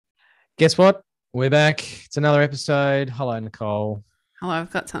Guess what? We're back. It's another episode. Hello, Nicole. Hello, I've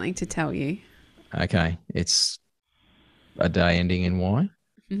got something to tell you. Okay, it's a day ending in Y.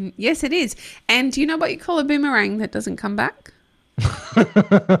 Yes, it is. And do you know what you call a boomerang that doesn't come back?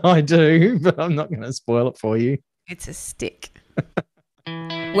 I do, but I'm not going to spoil it for you. It's a stick.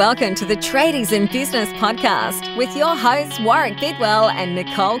 Welcome to the Tradies in Business podcast with your hosts Warwick Bidwell and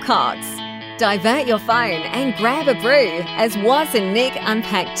Nicole Cox. Divert your phone and grab a brew as Waz and Nick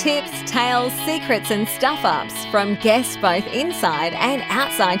unpack tips, tales, secrets and stuff-ups from guests both inside and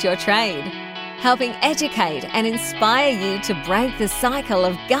outside your trade, helping educate and inspire you to break the cycle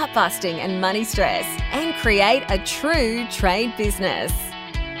of gut-busting and money stress and create a true trade business.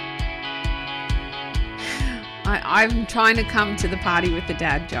 I'm trying to come to the party with the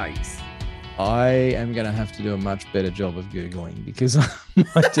dad jokes. I am going to have to do a much better job of Googling because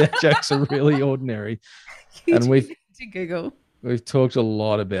my dad jokes are really ordinary. And we've talked a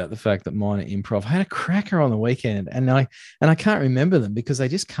lot about the fact that mine are improv. I had a cracker on the weekend and I can't remember them because they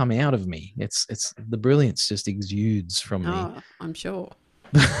just come out of me. It's the brilliance just exudes from me. Oh, I'm sure.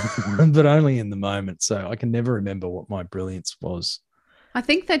 But only in the moment. So I can never remember what my brilliance was. I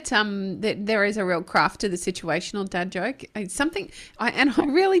think that that there is a real craft to the situational dad joke. It's something I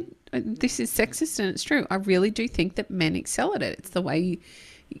really, this is sexist and it's true. I really do think that men excel at it. It's the way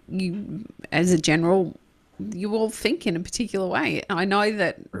you as a general, you all think in a particular way. I know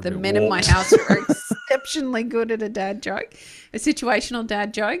that the men in my house are exceptionally good at a dad joke, a situational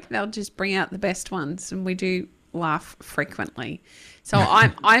dad joke. They'll just bring out the best ones, and we do laugh frequently. So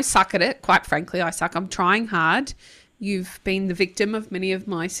I suck at it. Quite frankly, I suck. I'm trying hard. You've been the victim of many of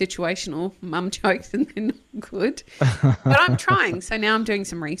my situational mum jokes and they're not good. But I'm trying. So now I'm doing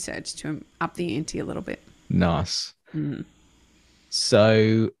some research to up the ante a little bit. Nice.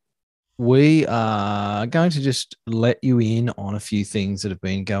 So we are going to just let you in on a few things that have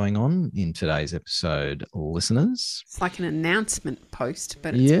been going on in today's episode, listeners. It's like an announcement post,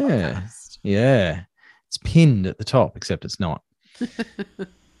 but it's podcast. Yeah. It's pinned at the top, except it's not.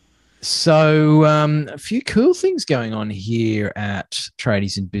 So a few cool things going on here at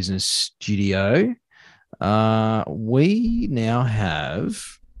Tradies in Business Studio. We now have,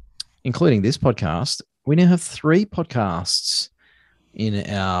 including this podcast, we now have 3 podcasts in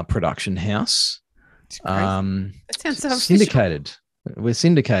our production house. That sounds so syndicated. We're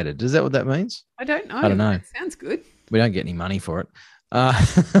syndicated. Is that what that means? I don't know. I don't know. It sounds good. We don't get any money for it.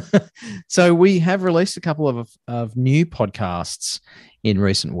 So we have released a couple of new podcasts in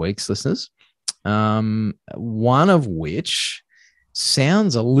recent weeks, listeners. One of which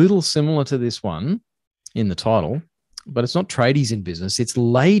sounds a little similar to this one in the title, but it's not Tradies in Business, it's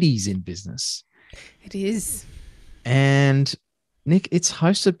Ladies in Business. It is. And Nick, it's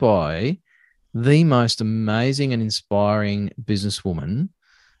hosted by the most amazing and inspiring businesswoman.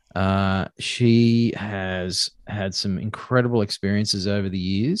 She has had some incredible experiences over the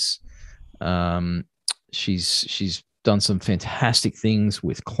years. She's done some fantastic things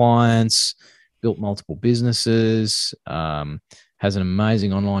with clients, built multiple businesses, has an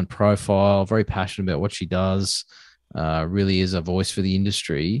amazing online profile, very passionate about what she does, really is a voice for the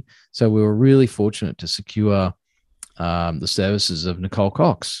industry. So we were really fortunate to secure the services of Nicole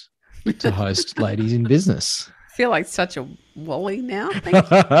Cox to host Ladies in Business. I feel like such a Wally now. Thank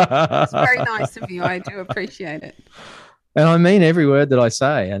you. It's very nice of you. I do appreciate it. And I mean every word that I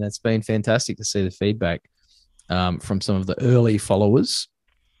say, and it's been fantastic to see the feedback from some of the early followers,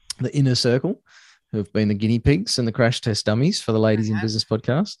 the inner circle, who have been the guinea pigs and the crash test dummies for the Ladies in Business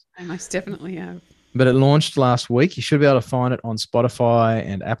podcast. I most definitely have. But it launched last week. You should be able to find it on Spotify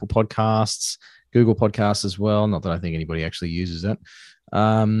and Apple Podcasts, Google Podcasts as well. Not that I think anybody actually uses it.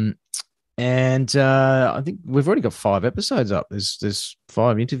 And I think we've already got 5 episodes up. There's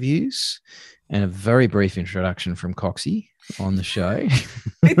 5 interviews and a very brief introduction from Coxie on the show.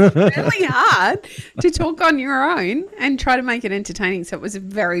 It's really hard to talk on your own and try to make it entertaining. So it was a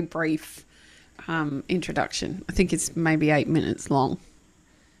very brief introduction. I think it's maybe 8 minutes long.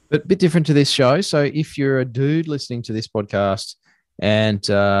 But a bit different to this show. So if you're a dude listening to this podcast and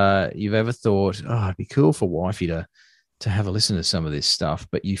you've ever thought, oh, it'd be cool for wifey to have a listen to some of this stuff,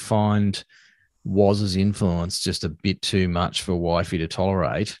 but you find Waz's influence just a bit too much for wifey to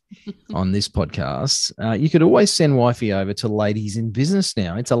tolerate on this podcast, you could always send wifey over to Ladies in Business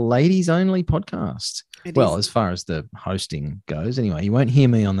now. It's a ladies only podcast. As far as the hosting goes. Anyway, you won't hear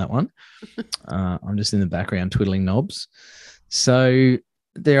me on that one. I'm just in the background twiddling knobs. So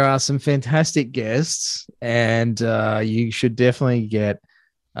there are some fantastic guests, and you should definitely get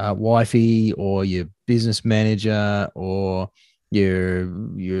wifey or your business manager or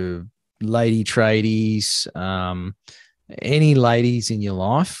your lady tradies any ladies in your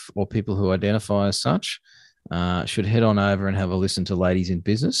life or people who identify as such should head on over and have a listen to Ladies in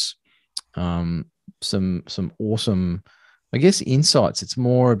Business. Some awesome, I guess, insights. It's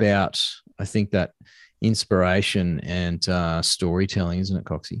more about, I think, that inspiration and storytelling, isn't it,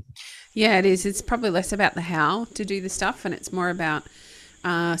 Coxie? Yeah, it is. It's probably less about the how to do the stuff, and it's more about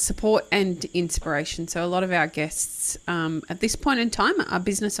support and inspiration. So a lot of our guests at this point in time are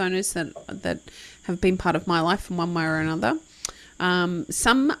business owners that have been part of my life in one way or another.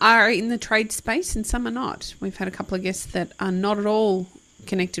 Some are in the trade space and some are not. We've had a couple of guests that are not at all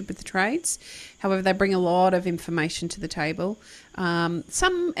connected with the trades. However, they bring a lot of information to the table.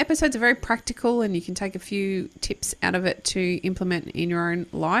 Some episodes are very practical and you can take a few tips out of it to implement in your own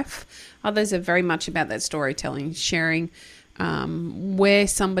life. Others are very much about that storytelling, sharing where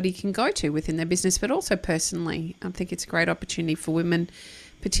somebody can go to within their business, but also personally. I think it's a great opportunity for women,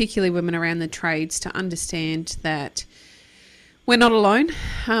 particularly women around the trades, to understand that we're not alone.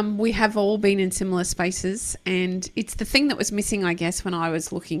 We have all been in similar spaces, and it's the thing that was missing, I guess, when I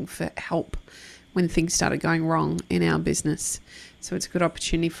was looking for help when things started going wrong in our business. So it's a good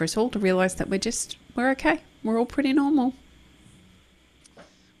opportunity for us all to realise that we're okay. We're all pretty normal.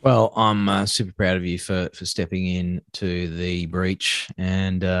 Well, I'm super proud of you for stepping in to the breach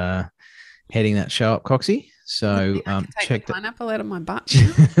and heading that show up, Coxie. So take the pineapple out of my butt.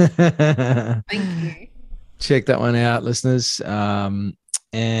 Thank you. Check that one out, listeners.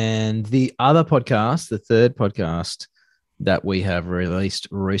 And the other podcast, the third podcast that we have released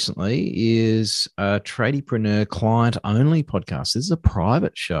recently, is a Tradiepreneur client-only podcast. This is a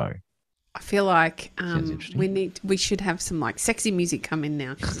private show. I feel like we should have some like sexy music come in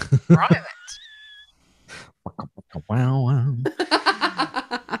now because it's private. Wow.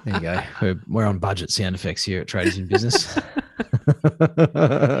 There you go. We're on budget sound effects here at Tradies in Business. You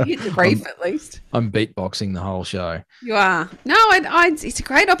hit the brief at least. I'm beatboxing the whole show. You are. No, it's a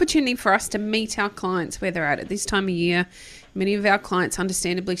great opportunity for us to meet our clients where they're at this time of year. Many of our clients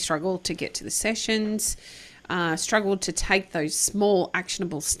understandably struggle to get to the sessions, struggle to take those small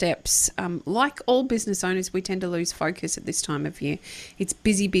actionable steps. Like all business owners, we tend to lose focus at this time of year. It's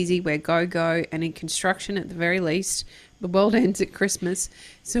busy, we're go, and in construction at the very least, the world ends at Christmas.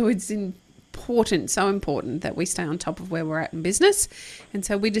 So it's so important that we stay on top of where we're at in business. And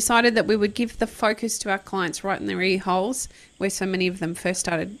so we decided that we would give the focus to our clients right in their ear holes, where so many of them first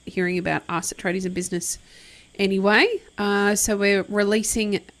started hearing about us at Tradies in Business anyway. So we're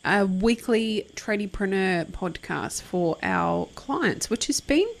releasing a weekly Tradiepreneur podcast for our clients, which has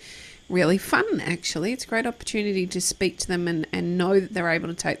been really fun, actually. It's a great opportunity to speak to them and know that they're able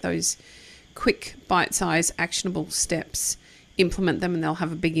to take those quick, bite-sized, actionable steps, implement them, and they'll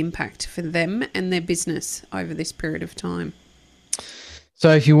have a big impact for them and their business over this period of time.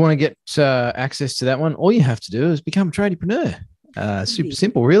 So if you want to get access to that one, all you have to do is become a Tradiepreneur. Super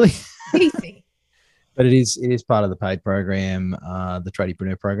simple, really. Easy. But it is part of the paid program, the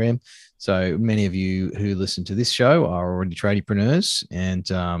Tradiepreneur program. So many of you who listen to this show are already Tradiepreneurs, and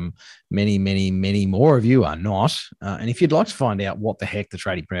many more of you are not. And if you'd like to find out what the heck the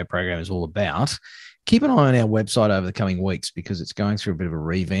Tradiepreneur program is all about, keep an eye on our website over the coming weeks because it's going through a bit of a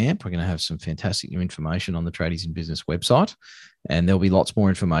revamp. We're going to have some fantastic new information on the Tradies in Business website, and there'll be lots more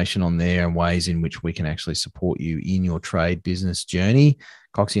information on there and ways in which we can actually support you in your trade business journey.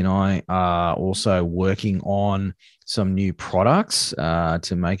 Coxie and I are also working on some new products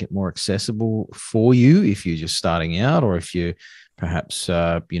to make it more accessible for you if you're just starting out or if you perhaps,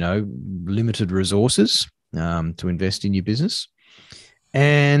 limited resources to invest in your business.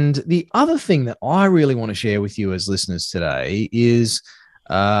 And the other thing that I really want to share with you as listeners today is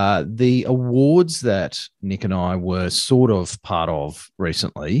the awards that Nick and I were sort of part of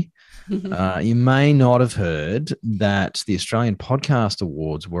recently. You may not have heard that the Australian Podcast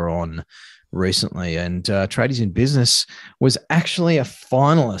Awards were on recently, and Tradies in Business was actually a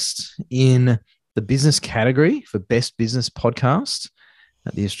finalist in the business category for Best Business Podcast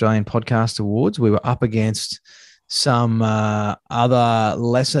at the Australian Podcast Awards. We were up against some other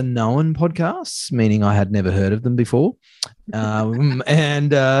lesser known podcasts, meaning I had never heard of them before,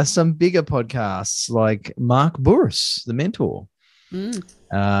 and some bigger podcasts like Mark Burris, The Mentor.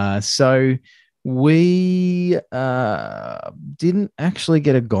 So we didn't actually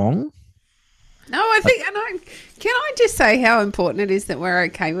get a gong. No, can I just say how important it is that we're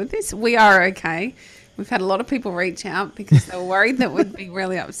okay with this? We are okay. We've had a lot of people reach out because they were worried that we'd be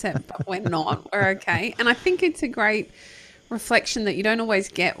really upset, but we're not. We're okay. And I think it's a great reflection that you don't always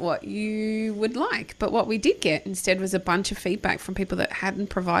get what you would like. But what we did get instead was a bunch of feedback from people that hadn't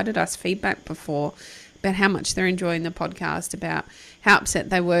provided us feedback before. about how much they're enjoying the podcast, about how upset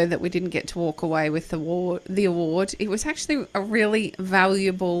they were that we didn't get to walk away with the award. It was actually a really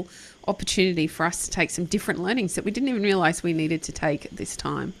valuable opportunity for us to take some different learnings that we didn't even realise we needed to take at this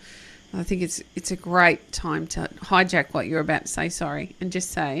time. I think it's a great time to hijack what you're about to say, sorry, and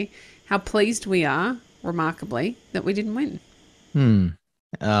just say how pleased we are, remarkably, that we didn't win.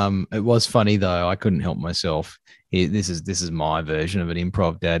 It was funny though. I couldn't help myself. This is my version of an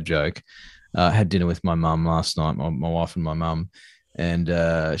improv dad joke. I had dinner with my mum last night, my wife and my mum, and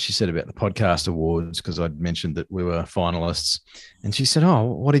she said about the podcast awards because I'd mentioned that we were finalists, and she said, "Oh,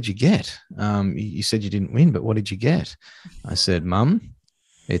 what did you get? You said you didn't win, but what did you get?" I said, "Mum,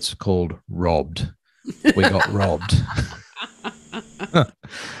 it's called robbed. We got robbed."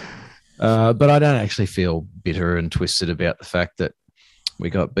 But I don't actually feel bitter and twisted about the fact that we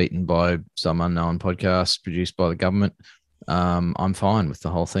got beaten by some unknown podcast produced by the government. I'm fine with the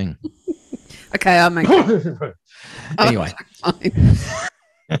whole thing. Okay, I'll make Anyway. I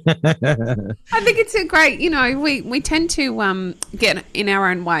think it's a great, we tend to get in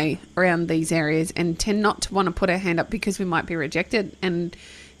our own way around these areas and tend not to want to put our hand up because we might be rejected. And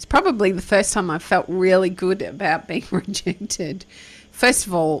it's probably the first time I felt really good about being rejected. First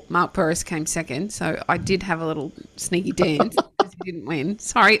of all, Mark Burris came second, so I did have a little sneaky dance because he didn't win.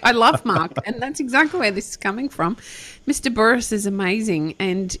 Sorry, I love Mark, and that's exactly where this is coming from. Mr. Burris is amazing,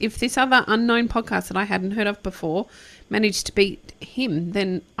 and if this other unknown podcast that I hadn't heard of before managed to beat him,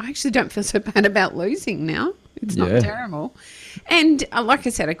 then I actually don't feel so bad about losing now. It's not terrible. And like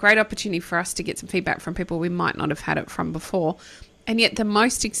I said, a great opportunity for us to get some feedback from people we might not have had it from before. And yet the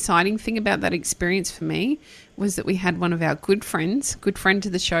most exciting thing about that experience for me was that we had one of our good friend to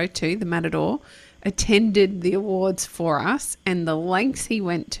the show too, the Matador, attended the awards for us, and the lengths he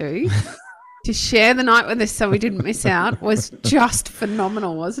went to share the night with us so we didn't miss out was just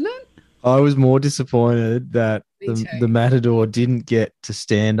phenomenal, wasn't it? I was more disappointed that the Matador didn't get to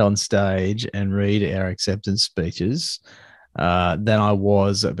stand on stage and read our acceptance speeches than I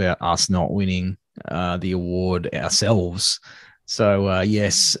was about us not winning the award ourselves. So,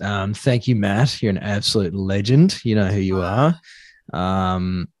 yes, thank you, Matt. You're an absolute legend. You know who you are.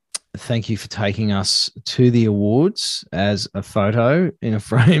 Thank you for taking us to the awards as a photo in a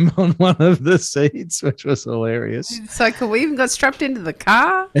frame on one of the seats, which was hilarious. So cool. We even got strapped into the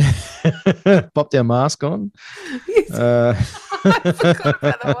car. Popped our mask on. I forgot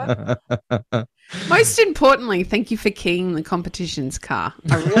about that one. Most importantly, thank you for keying the competition's car.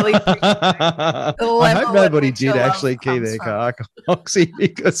 I really appreciate it. I hope nobody did actually key their car, Coxie,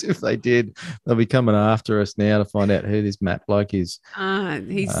 because if they did, they'll be coming after us now to find out who this Matt bloke is.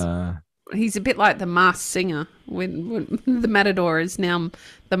 He's a bit like the Masked Singer. When the Matador is now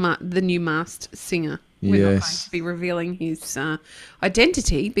the new Masked Singer. We're not going to be revealing his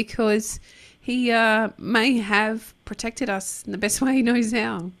identity because he may have protected us in the best way he knows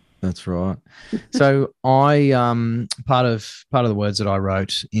how. That's right. So I part of the words that I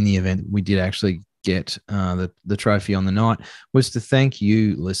wrote in the event we did actually get the trophy on the night was to thank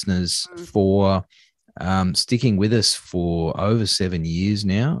you listeners for sticking with us for over 7 years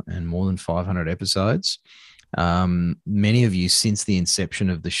now and more than 500 episodes. Many of you since the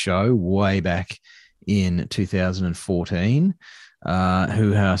inception of the show way back in 2014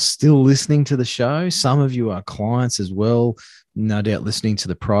 who are still listening to the show. Some of you are clients as well, no doubt listening to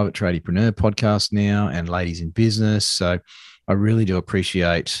the Private Tradiepreneur podcast now and Ladies in Business. So I really do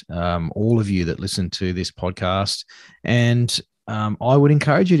appreciate all of you that listen to this podcast. And I would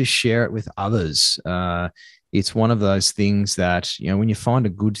encourage you to share it with others. It's one of those things that, when you find a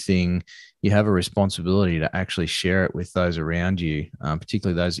good thing, you have a responsibility to actually share it with those around you,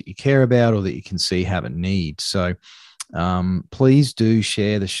 particularly those that you care about or that you can see have a need. So please do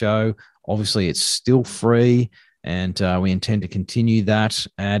share the show. Obviously, it's still free. And we intend to continue that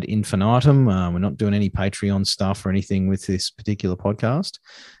ad infinitum. We're not doing any Patreon stuff or anything with this particular podcast.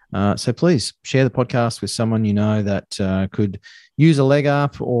 So please share the podcast with someone you know that could use a leg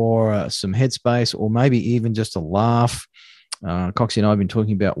up or some headspace or maybe even just a laugh. Coxie and I have been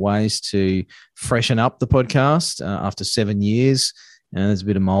talking about ways to freshen up the podcast after 7 years. And there's a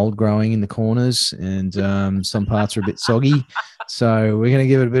bit of mold growing in the corners and some parts are a bit soggy. So we're going to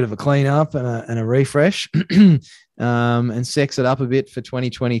give it a bit of a clean up and a refresh and sex it up a bit for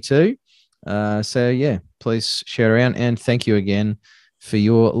 2022. So, yeah, please share around. And thank you again for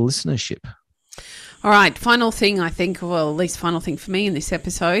your listenership. All right. Final thing, I think, well, at least final thing for me in this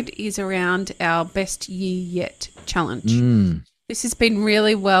episode is around our Best Year Yet challenge. This has been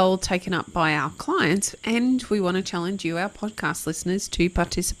really well taken up by our clients, and we want to challenge you, our podcast listeners, to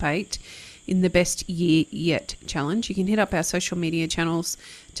participate in the Best Year Yet challenge. You can hit up our social media channels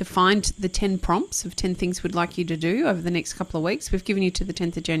to find the 10 prompts of 10 things we'd like you to do over the next couple of weeks. We've given you to the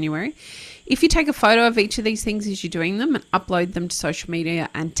 10th of January. If you take a photo of each of these things as you're doing them and upload them to social media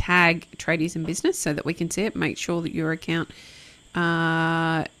and tag Tradies in Business so that we can see it, make sure that your account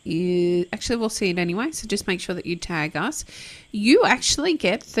actually we'll see it anyway, so just make sure that you tag us. You actually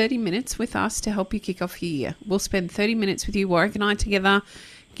get 30 minutes with us to help you kick off your year. We'll spend 30 minutes with you, Warwick and I, together,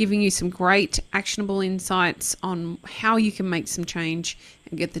 giving you some great actionable insights on how you can make some change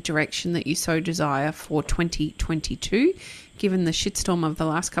and get the direction that you so desire for 2022. Given the shitstorm of the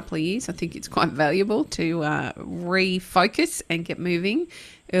last couple of years, I think it's quite valuable to refocus and get moving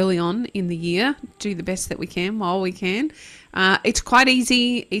early on in the year. Do the best that we can while we can. It's quite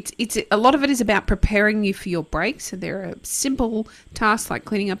easy. It's a lot of it is about preparing you for your break. So there are simple tasks like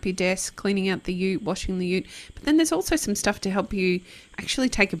cleaning up your desk, cleaning out the ute, washing the ute. But then there's also some stuff to help you actually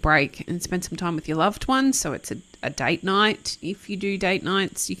take a break and spend some time with your loved ones. So it's a date night. If you do date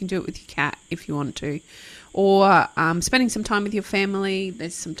nights, you can do it with your cat if you want to. Or spending some time with your family.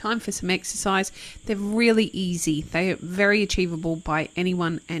 There's some time for some exercise. They're really easy. They are very achievable by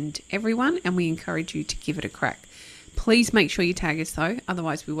anyone and everyone, and we encourage you to give it a crack. Please make sure you tag us though,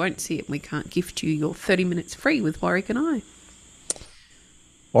 otherwise we won't see it and we can't gift you your 30 minutes free with Warwick and I.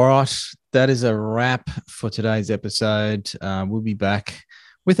 All right, that is a wrap for today's episode. We'll be back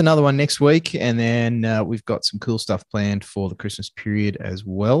with another one next week, and then we've got some cool stuff planned for the Christmas period as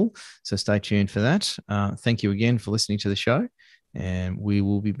well. So stay tuned for that. Thank you again for listening to the show, and we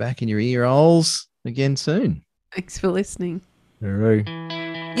will be back in your ear holes again soon. Thanks for listening. Hooroo.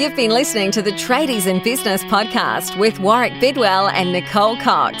 You've been listening to the Tradies in Business podcast with Warwick Bidwell and Nicole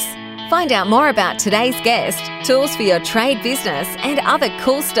Cox. Find out more about today's guest, tools for your trade business, and other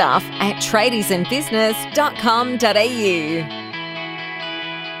cool stuff at tradiesinbusiness.com.au.